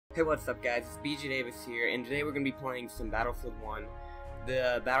Hey, what's up guys, it's Bjdavis here, and today we're going to be playing some Battlefield 1.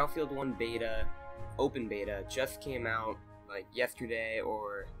 The Battlefield 1 beta, open beta, just came out like yesterday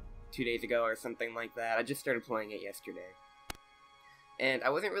or 2 days ago or something like that. I just started playing it yesterday. And I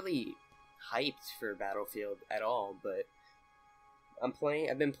wasn't really hyped for Battlefield at all, but I've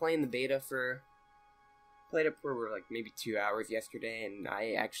been playing the beta played it for like maybe 2 hours yesterday, and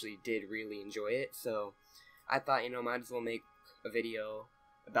I actually did really enjoy it, so I thought, might as well make a video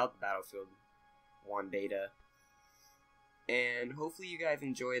about the Battlefield 1 beta, and hopefully you guys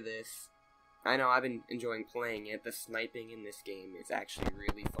enjoy this. I know I've been enjoying playing it. The sniping in this game is actually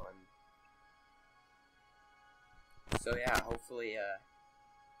really fun. So yeah, hopefully I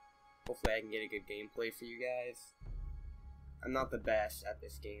can get a good gameplay for you guys. I'm not the best at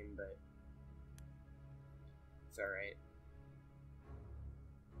this game, but it's alright.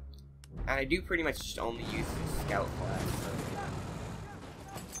 And I do pretty much just only use the scout class, so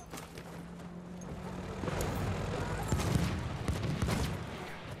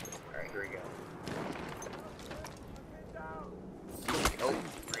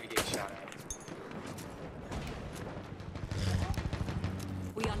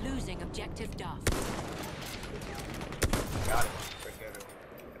We are losing objective Duff. got it. Right there.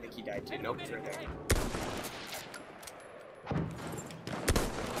 I think he died too. Nope, it's right there.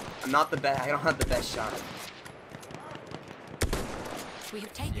 I'm not the best. I don't have the best shot. We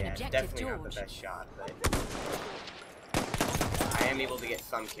have taken objective definitely George. not the best shot, but I am able to get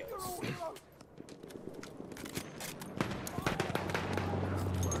some kills.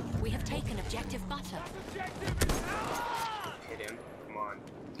 We have taken objective Butter. Hit him. Come on.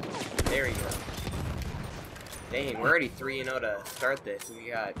 There we go. Dang, we're already 3-0 to start this, and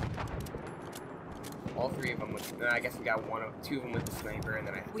we got all three of them with. I guess we got two of them with the sniper, and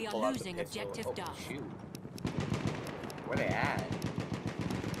then I have to pull out the pistol. Objective Duff. Shoot. Where they at?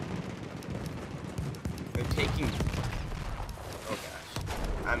 They're taking. Oh gosh.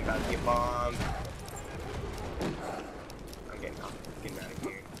 I'm about to get bombed. I'm getting out of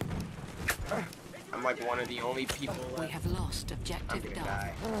here. I'm like one of the only people left. We have lost I'm objective gonna Duff.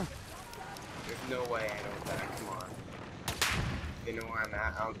 die. There's no way I don't die. Come on. They know where I'm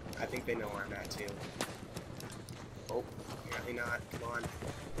at. I think they know where I'm at too. Oh, apparently not. Come on.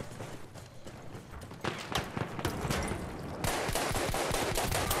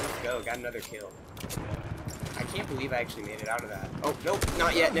 Let's go. Got another kill. I can't believe I actually made it out of that. Oh, nope.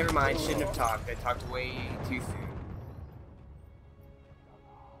 Not yet. Never mind. Shouldn't have talked. I talked way too soon.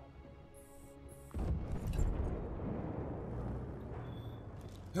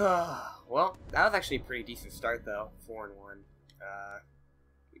 Well, that was actually a pretty decent start though. 4-1.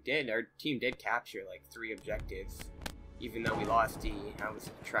 Our team did capture like 3 objectives, even though we lost D. I was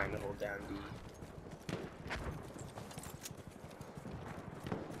trying to hold down D.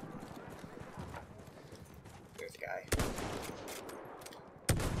 There's a guy.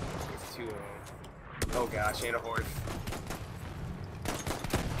 There's 2 of them. Oh gosh, and a horse. I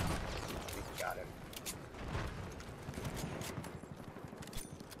think we got him.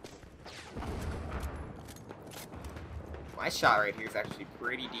 My shot right here is actually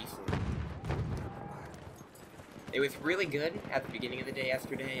pretty decent. It was really good at the beginning of the day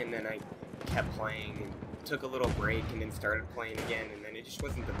yesterday, and then I kept playing and took a little break and then started playing again, and then it just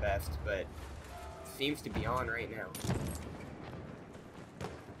wasn't the best, but it seems to be on right now.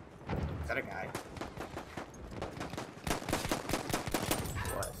 Is that a guy?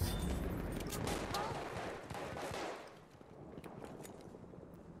 It was.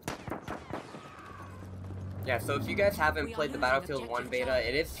 Yeah, so if you guys haven't played the Battlefield 1 beta,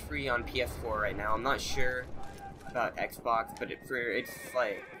 it is free on PS4 right now. I'm not sure about Xbox, but it's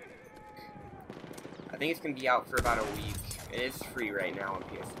like, I think it's going to be out for about a week. It is free right now on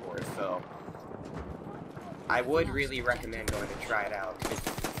PS4, so I would really recommend going to try it out. It's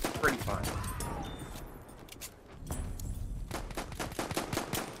pretty fun.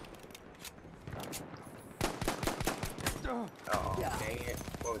 Oh, dang it.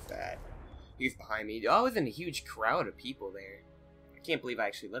 What was that? He's behind me. Oh, I was in a huge crowd of people there. I can't believe I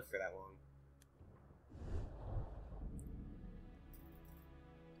actually lived for that long.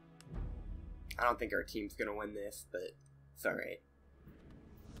 I don't think our team's gonna win this, but it's alright.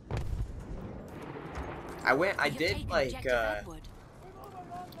 I did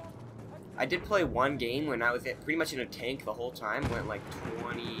play one game when I was pretty much in a tank the whole time. Went like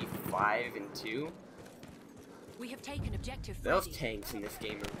 25-2. We have taken objective Those tanks in this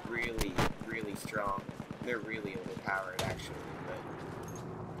game are really, really strong. They're really overpowered, actually, but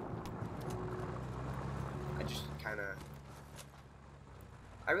I just kind of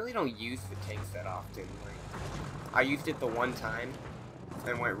I really don't use the tanks that often. Like, I used it the one time,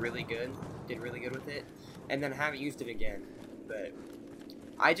 and went really good. Did really good with it. And then haven't used it again. But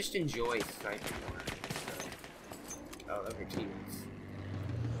I just enjoy sniping more. So. Oh, those are teammates.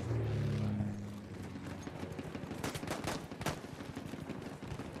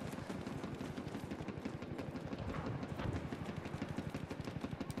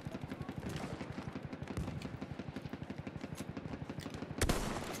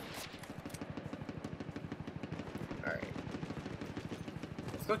 Alright.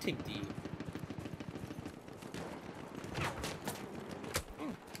 Let's go take D.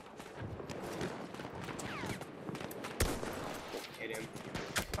 Hit him.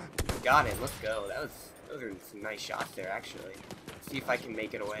 Got him, let's go. Those are some nice shots there, actually. Let's see if I can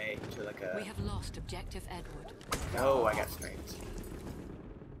make it away to like a... We have lost objective Edward. Oh, I got sniped.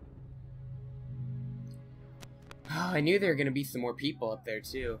 Oh, I knew there were gonna be some more people up there,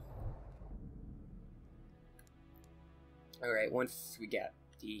 too. Alright, once we get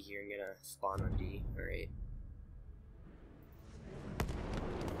D here, I'm gonna spawn on D. Alright.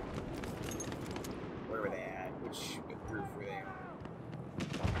 Where were they at? Which roof were they on?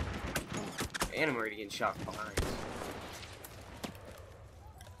 And I'm already getting shot from behind.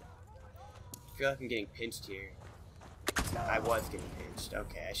 I feel like I'm getting pinched here. I was getting pinched.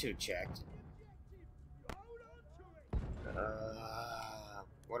 Okay, I should have checked.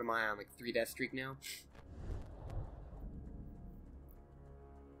 What am I on? Like 3 death streak now?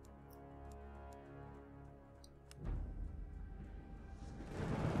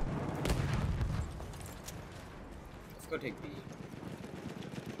 Let's go take B.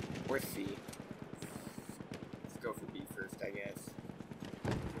 Or C. Let's go for B first, I guess.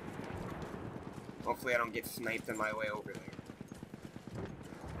 Hopefully I don't get sniped on my way over there.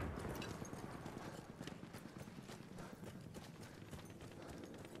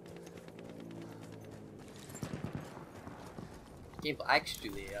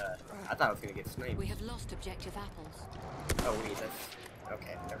 Actually, I thought I was gonna get sniped. We have lost objective apples. Oh wait, that's...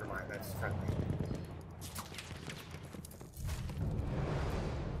 okay, never mind, that's friendly.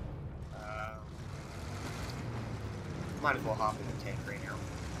 Might as well hop in the tank right now.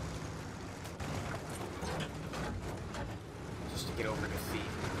 Just to get over to C.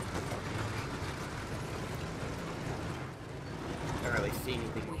 Don't really see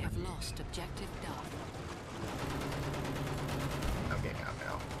anything. We have lost objective Duff. I'm getting out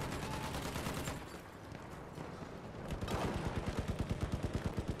now.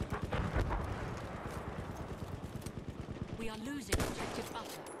 We are losing objective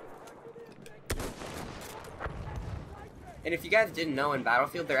Butter. And if you guys didn't know, in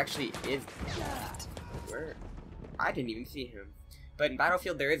Battlefield there actually is... Where? I didn't even see him. But in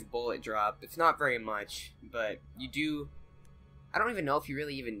Battlefield there is bullet drop. It's not very much, but you do... I don't even know if you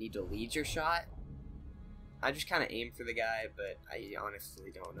really even need to lead your shot. I just kind of aim for the guy, but I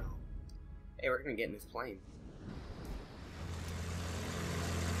honestly don't know. Hey, we're gonna get in this plane.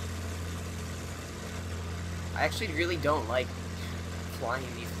 I actually really don't like flying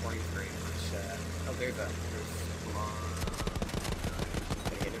in these planes very much. Oh, there's a...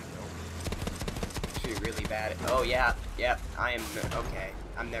 Did I hit him? No. Actually really bad. Oh, yeah. Yep. I am... Okay.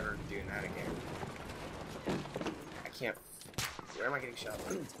 I'm never doing that again. I can't... Where am I getting shot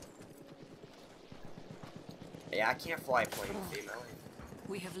from? Yeah, I can't fly planes. See, my life.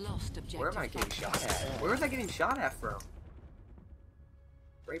 We have lost objective. Where am I getting shot at? Where was I getting shot at from?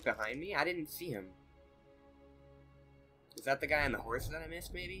 Right behind me? I didn't see him. Is that the guy on the horse that I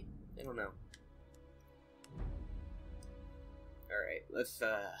missed, maybe? I don't know. Alright, let's,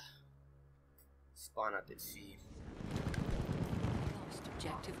 spawn up at C. Lost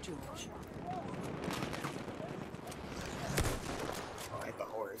objective George. Oh, I hit the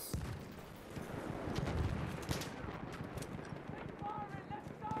horse.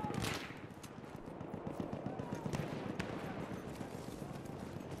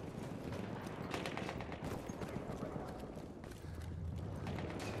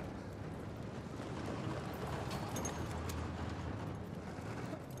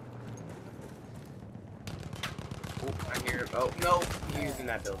 Oh, I hear him. Oh, no! He's in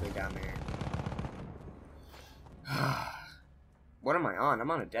that building down there. What am I on? I'm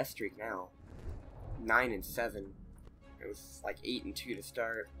on a death streak now. 9 and 7. It was like 8 and 2 to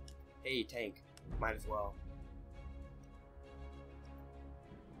start. Hey, tank. Might as well.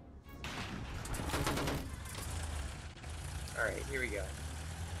 Alright, here we go.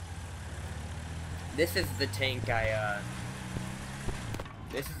 This is the tank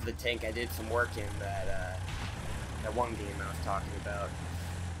This is the tank I did some work in that one game I was talking about.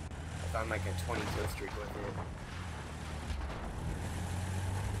 I found like a 20 kill streak with it.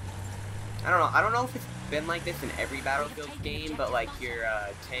 I don't know if it's been like this in every Battlefield game, but like your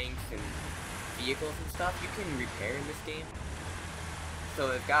tanks and vehicles and stuff, you can repair in this game. So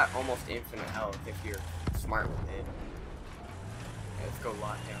they've got almost infinite health if you're smart with it. Okay, let's go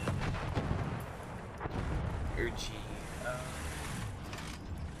lockdown. Urgy.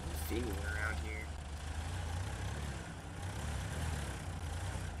 See anyone around here?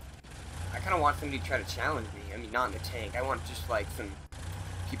 I kind of want somebody to try to challenge me. I mean, not in the tank. I want just like some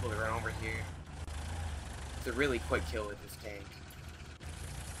people to run over here. It's a really quick kill with this tank.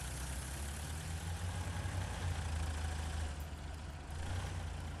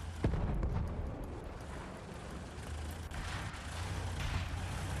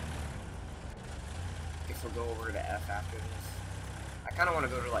 Guess we'll go over to F after this. I kind of want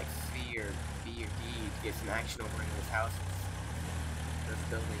to go to like C or B or D to get some action over in those houses. Those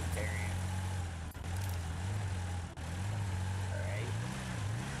buildings area.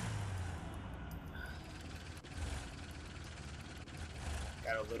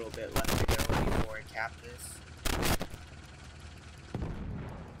 Got a little bit left to go before I cap this.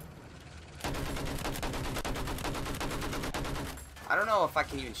 I don't know if I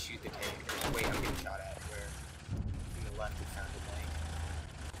can even shoot the tank. Wait, I'm getting shot at. Where? On the left it sounded like.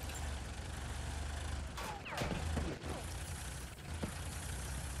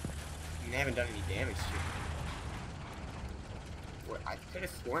 I mean, I haven't done any damage to it. I could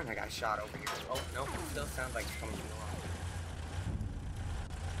have sworn I got shot over here. Oh, no, it still sounds like it's coming from the line.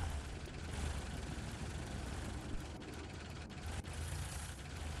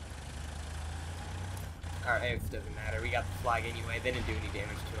 Alright, it doesn't matter. We got the flag anyway. They didn't do any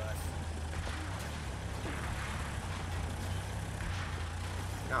damage to us.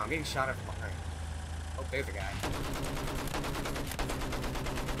 No, I'm getting shot at from behind. Oh, there's a guy.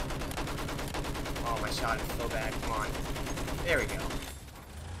 Oh, my shot is so bad. Come on. There we go.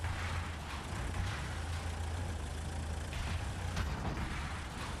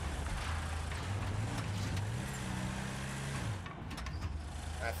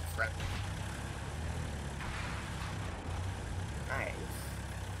 That's a friendly. Nice.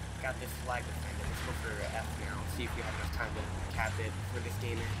 Got this flag defended. Let's go for F now. See if we have enough time to cap it before this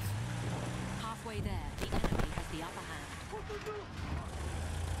game ends. Halfway there, the enemy has the upper hand. Oh,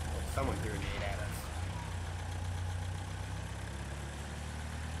 someone threw a nade at us.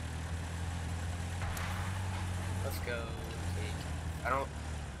 Let's go take... I don't...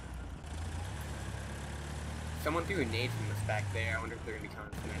 Someone threw a nade from us back there. I wonder if they're going to be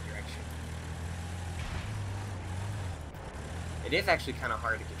coming from that direction. It is actually kind of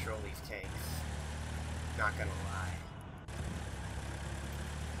hard to control these tanks. Not gonna lie.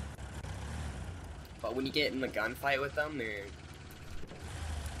 But when you get in the gunfight with them, they're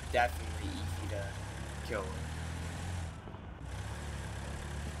definitely easy to kill.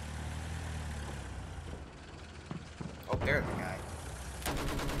 Oh, there's the guy.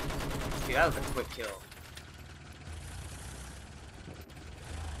 See, that was a quick kill.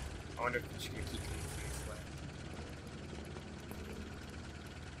 I wonder if they're just gonna keep coming from this way.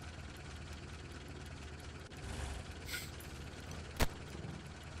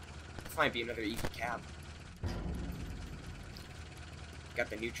 This might be another easy cap. Got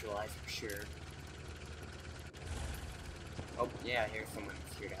the neutralizer for sure. Oh, yeah, here's someone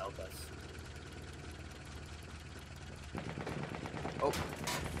who's here to help us. Oh.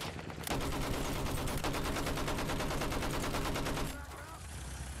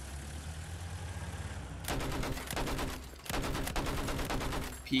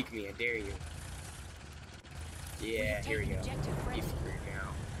 Peek me, I dare you. Yeah, here we go. He's screwed now.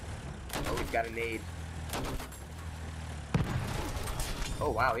 Oh, we've got a nade. Oh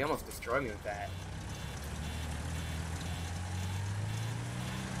wow, he almost destroyed me with that.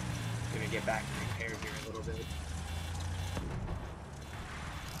 Gonna get back and repair here a little bit.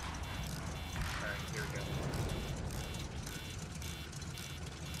 Alright, here we go.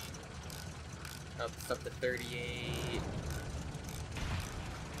 It's up to 38.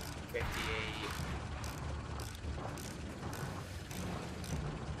 58.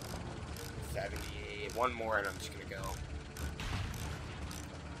 78. One more and I'm just gonna go.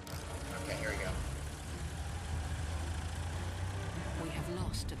 Okay, here we go. We have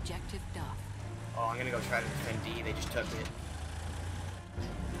lost objective Duff. Oh, I'm gonna go try to defend D. They just took it.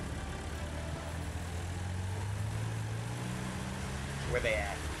 Where they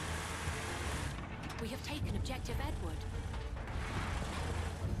at? We have taken objective Edward.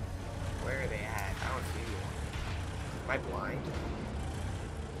 Where are they at? I don't see anyone. Am I blind?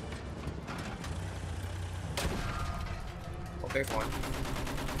 Oh, there's one.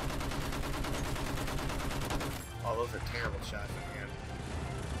 Oh, those are terrible shots, man.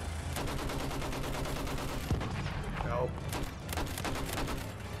 Nope.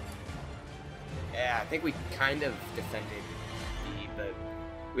 Yeah, I think we kind of defended B, but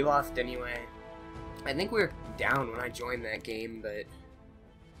we lost anyway. I think we were down when I joined that game, but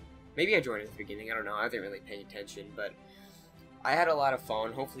maybe I joined at the beginning. I don't know. I wasn't really paying attention, but I had a lot of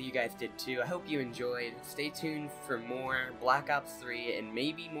fun. Hopefully you guys did too. I hope you enjoyed. Stay tuned for more Black Ops 3 and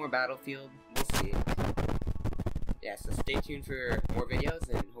maybe more Battlefield. We'll see. Yeah, so stay tuned for more videos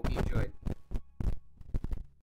and hope you enjoyed.